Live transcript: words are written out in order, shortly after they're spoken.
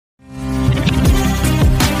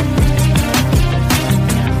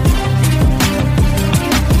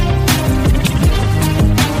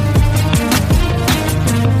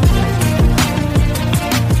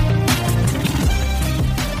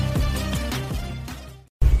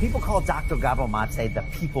People call Dr. Gabor Maté the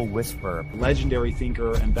people whisperer. Legendary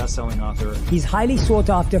thinker and best-selling author. He's highly sought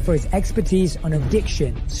after for his expertise on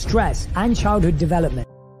addiction, stress, and childhood development.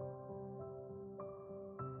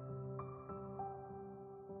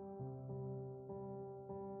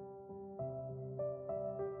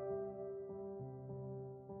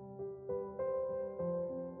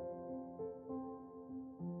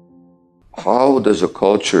 How does a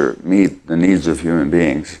culture meet the needs of human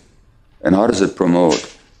beings, and how does it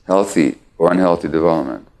promote healthy or unhealthy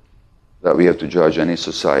development? That we have to judge any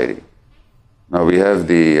society. Now we have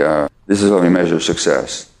this is how we measure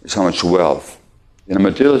success, it's how much wealth. In a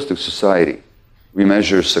materialistic society, we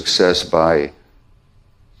measure success by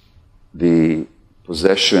the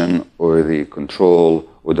possession or the control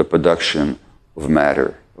or the production of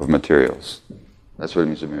matter, of materials. That's what it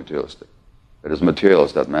means to be materialistic. It is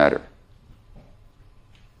materials that matter.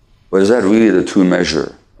 But is that really the true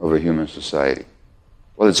measure of a human society?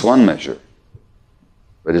 Well, it's one measure.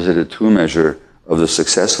 But is it a true measure of the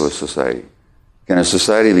success of a society? Can a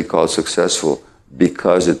society be called successful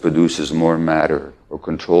because it produces more matter, or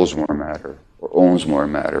controls more matter, or owns more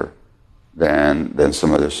matter than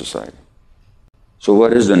some other society? So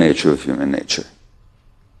what is the nature of human nature?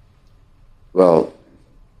 Well,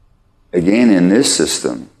 again, in this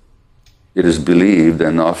system, it is believed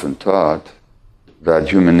and often taught that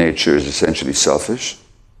human nature is essentially selfish,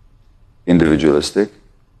 individualistic,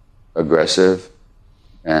 aggressive,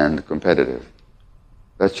 and competitive.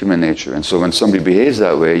 That's human nature. And so when somebody behaves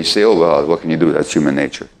that way, you say, oh, well, what can you do? That's human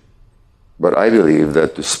nature. But I believe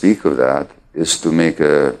that to speak of that is to make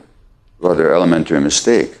a rather elementary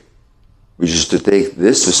mistake, which is to take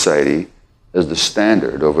this society as the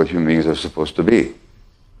standard of what human beings are supposed to be.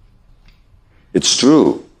 It's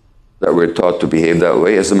true that we're taught to behave that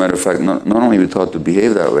way. As a matter of fact, not only are we taught to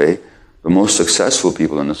behave that way, the most successful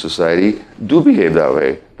people in the society do behave that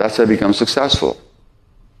way. That's how they become successful,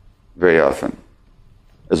 very often.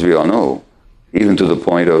 As we all know, even to the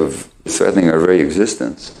point of threatening our very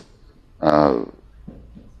existence, the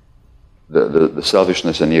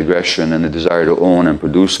selfishness and the aggression and the desire to own and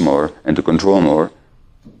produce more and to control more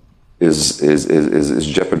is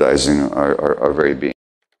jeopardizing our very being.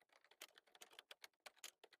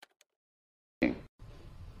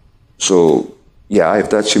 So, yeah, if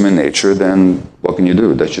that's human nature, then what can you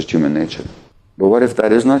do? That's just human nature. But what if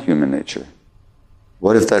that is not human nature?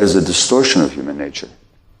 What if that is a distortion of human nature?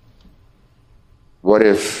 What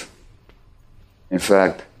if, in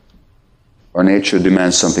fact, our nature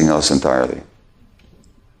demands something else entirely?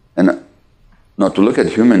 And now, to look at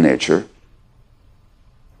human nature,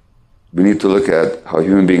 we need to look at how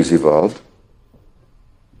human beings evolved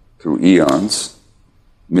through eons,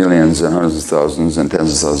 millions and hundreds of thousands and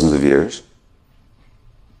tens of thousands of years.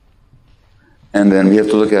 And then we have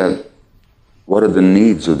to look at what are the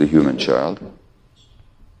needs of the human child,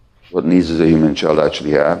 what needs does a human child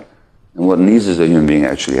actually have, and what needs does a human being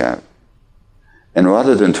actually have. And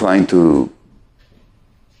rather than trying to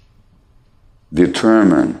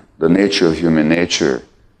determine the nature of human nature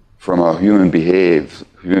from how human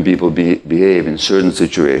people behave in certain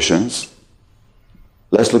situations,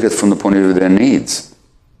 let's look at it from the point of view of their needs.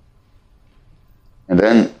 And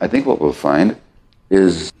then I think what we'll find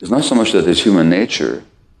is it's not so much that there's human nature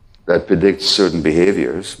that predicts certain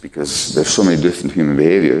behaviors, because there's so many different human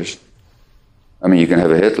behaviors. I mean, you can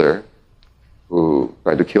have a Hitler who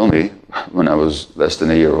tried to kill me when I was less than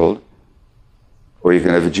a year old, or you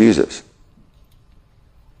can have a Jesus,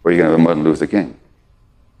 or you can have a Martin Luther King.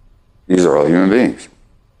 These are all human beings.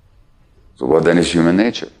 So what then is human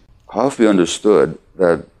nature? How have we understood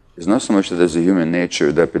that it's not so much that there's a human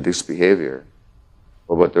nature that predicts behavior,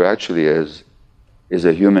 but what there actually is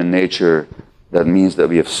a human nature that means that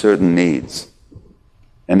we have certain needs.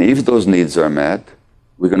 And if those needs are met,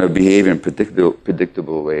 we're going to behave in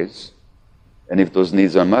predictable ways. And if those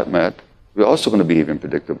needs are not met, we're also going to behave in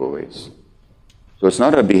predictable ways. So it's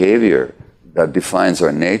not our behavior that defines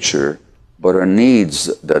our nature, but our needs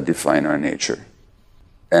that define our nature.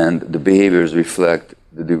 And the behaviors reflect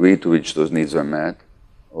the degree to which those needs are met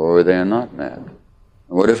or they are not met. And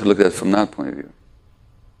what if we look at it from that point of view?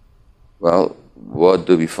 Well, what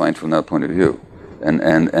do we find from that point of view?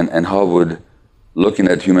 And how would looking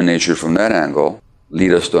at human nature from that angle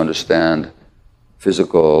lead us to understand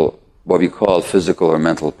what we call physical or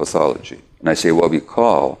mental pathology? And I say what we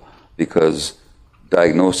call because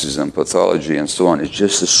diagnosis and pathology and so on is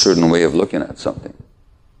just a certain way of looking at something.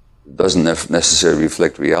 It doesn't necessarily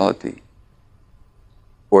reflect reality.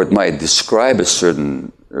 Or it might describe a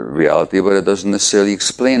certain reality, but it doesn't necessarily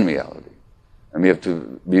explain reality. And we have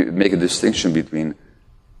to make a distinction between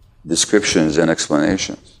descriptions and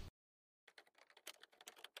explanations.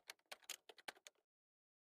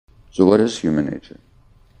 So what is human nature?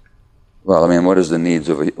 Well, I mean, what is the need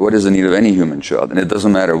of any human child? And it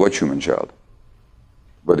doesn't matter what human child.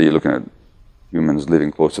 Whether you're looking at humans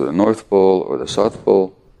living close to the North Pole or the South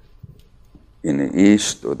Pole, in the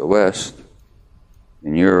East or the West,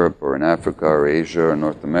 in Europe or in Africa or Asia or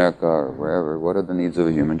North America or wherever, what are the needs of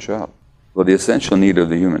a human child? Well, the essential need of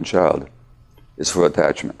the human child is for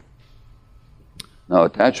attachment. Now,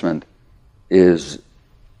 attachment is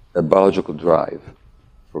a biological drive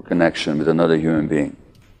for connection with another human being.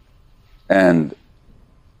 And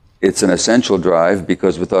it's an essential drive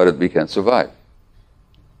because without it we can't survive.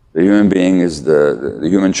 The human being is the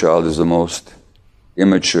human child is the most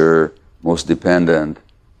immature, most dependent,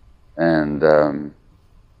 and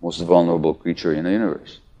most vulnerable creature in the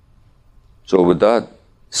universe. So without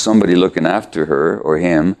somebody looking after her or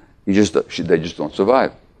him, they just don't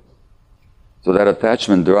survive. So that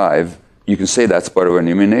attachment drive, you can say that's part of our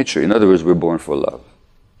human nature. In other words, we're born for love.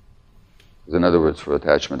 In other words, for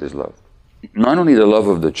attachment is love. Not only the love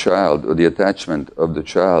of the child or the attachment of the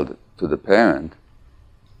child to the parent,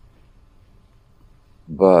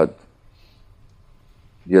 but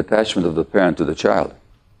the attachment of the parent to the child.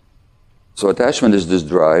 So attachment is this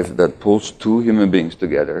drive that pulls two human beings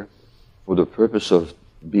together for the purpose of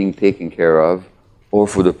being taken care of or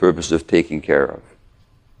for the purpose of taking care of.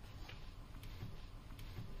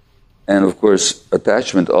 And of course,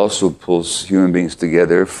 attachment also pulls human beings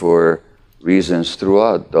together for reasons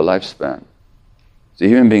throughout the lifespan. So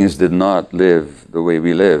human beings did not live the way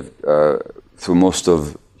we lived through most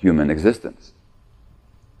of human existence.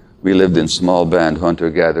 We lived in small band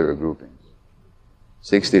hunter-gatherer groupings.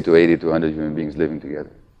 60 to 80 to 100 human beings living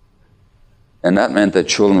together. And that meant that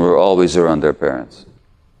children were always around their parents.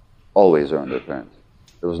 Always around their parents.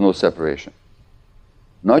 There was no separation.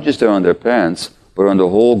 Not just around their parents, but around a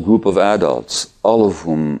whole group of adults, all of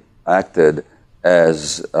whom acted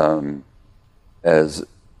as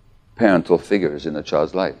parental figures in a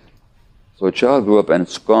child's life. So a child grew up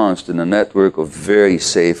ensconced in a network of very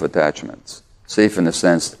safe attachments. Safe in the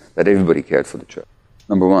sense that everybody cared for the child.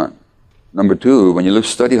 Number one. Number two, when you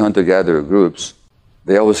study hunter-gatherer groups,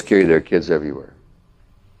 they always carry their kids everywhere.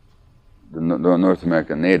 The North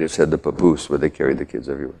American natives had the papoose, where they carried the kids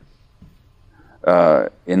everywhere.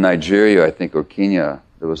 In Nigeria, I think, or Kenya,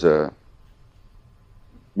 there was a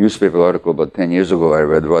newspaper article about 10 years ago I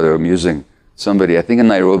read, rather amusing. Somebody, I think in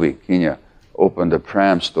Nairobi, Kenya, opened a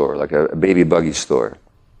pram store, like a baby buggy store.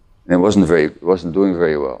 And it wasn't doing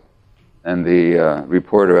very well. And the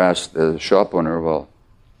reporter asked the shop owner, well,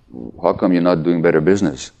 how come you're not doing better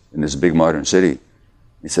business in this big modern city?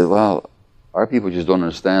 He said, well, our people just don't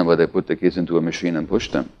understand why they put the kids into a machine and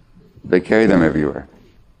push them. They carry them everywhere.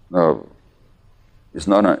 No, it's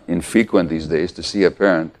not infrequent these days to see a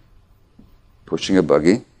parent pushing a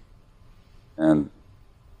buggy and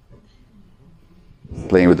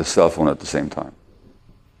playing with a cell phone at the same time.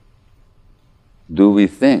 Do we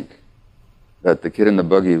think that the kid in the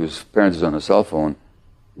buggy whose parent is on a cell phone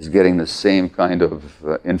is getting the same kind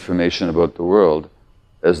of information about the world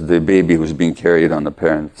as the baby who's being carried on the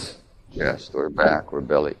parent's chest or back or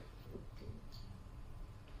belly?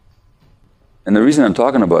 And the reason I'm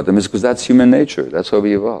talking about them is because that's human nature. That's how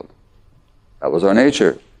we evolved. That was our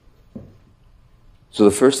nature. So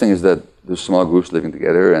the first thing is that there's small groups living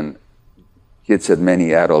together, and kids had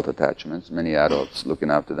many adult attachments, many adults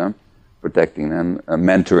looking after them, protecting them,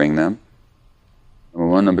 mentoring them. Number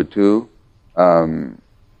one. Number two,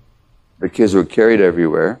 the kids were carried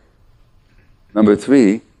everywhere. Number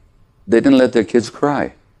three, they didn't let their kids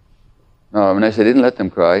cry. Now, when I say they didn't let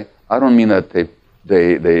them cry, I don't mean that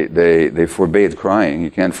they forbade crying.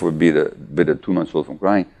 You can't forbid a 2-month-old from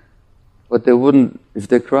crying. But they wouldn't, if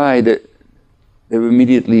they cried, they were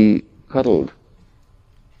immediately cuddled.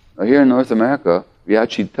 Now here in North America, we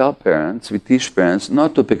actually tell parents, we teach parents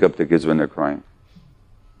not to pick up their kids when they're crying.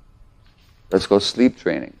 That's called sleep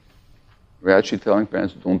training. We're actually telling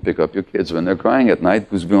parents, don't pick up your kids when they're crying at night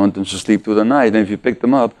because we want them to sleep through the night. And if you pick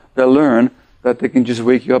them up, they'll learn that they can just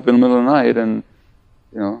wake you up in the middle of the night and,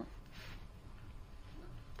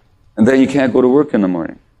 and then you can't go to work in the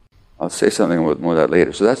morning. I'll say something about more of that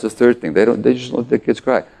later. So that's the third thing. They just let their kids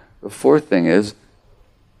cry. The fourth thing is,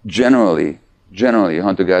 generally,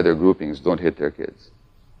 hunter-gatherer groupings don't hit their kids.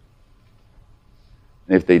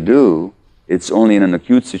 And if they do, it's only in an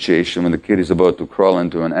acute situation when the kid is about to crawl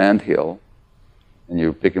into an anthill, and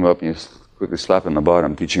you pick him up and you quickly slap him on the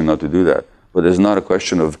bottom, teaching him not to do that. But there's not a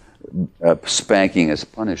question of spanking as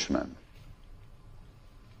punishment.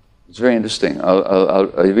 It's very interesting. I'll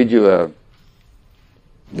read you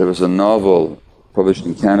there was a novel published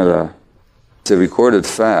in Canada. It's a recorded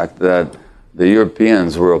fact that the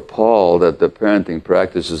Europeans were appalled at the parenting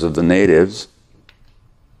practices of the natives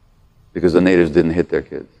because the natives didn't hit their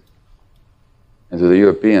kids. And to the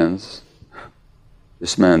Europeans,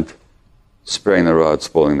 this meant sparing the rod,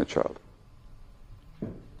 spoiling the child.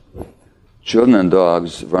 Children and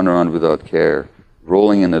dogs run around without care,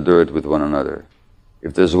 rolling in the dirt with one another.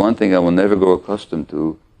 If there's one thing I will never grow accustomed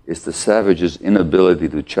to, it's the savages' inability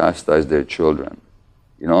to chastise their children.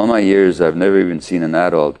 In all my years, I've never even seen an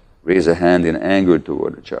adult raise a hand in anger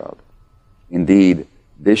toward a child. Indeed,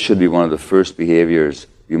 this should be one of the first behaviors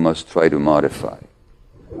you must try to modify.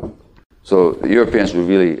 So the Europeans were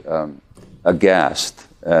really aghast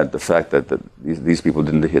at the fact that these people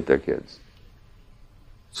didn't hit their kids.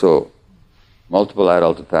 So, multiple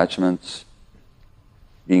adult attachments,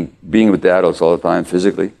 being with the adults all the time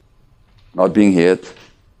physically, not being hit,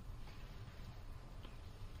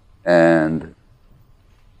 and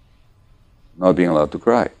not being allowed to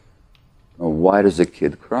cry. Now, why does a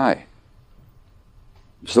kid cry?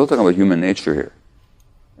 I'm still talking about human nature here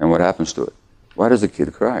and what happens to it. Why does a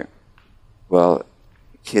kid cry? Well,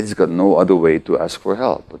 kids got no other way to ask for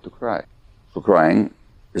help but to cry. So crying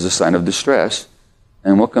is a sign of distress.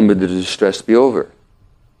 And what can the distress be over?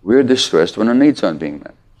 We're distressed when our needs aren't being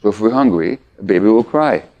met. So if we're hungry, a baby will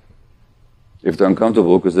cry. If they're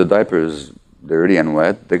uncomfortable because the diaper is dirty and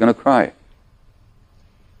wet, they're going to cry.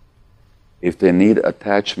 If they need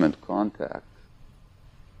attachment contact,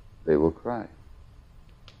 they will cry.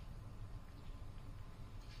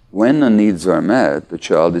 When the needs are met, the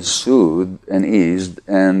child is soothed and eased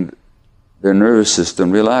and their nervous system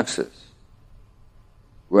relaxes.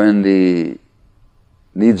 When the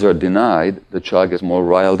needs are denied, the child gets more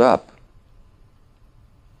riled up.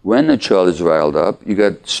 When the child is riled up, you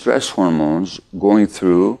get stress hormones going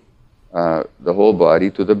through the whole body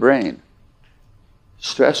to the brain.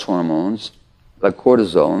 Stress hormones like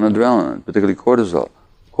cortisol and adrenaline, particularly cortisol.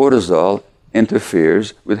 Cortisol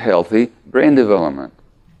interferes with healthy brain development.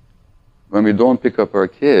 When we don't pick up our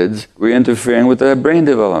kids, we're interfering with their brain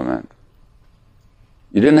development.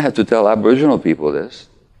 You didn't have to tell Aboriginal people this,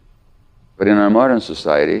 but in our modern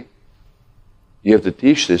society, you have to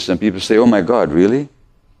teach this, and people say, oh my God, really?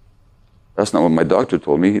 That's not what my doctor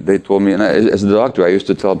told me. They told me, and as a doctor, I used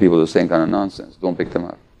to tell people the same kind of nonsense. Don't pick them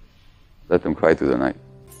up. Let them cry through the night.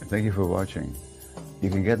 Thank you for watching. You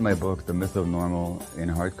can get my book, The Myth of Normal, in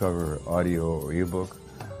hardcover, audio, or ebook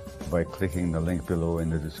by clicking the link below in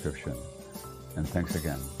the description. And thanks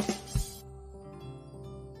again.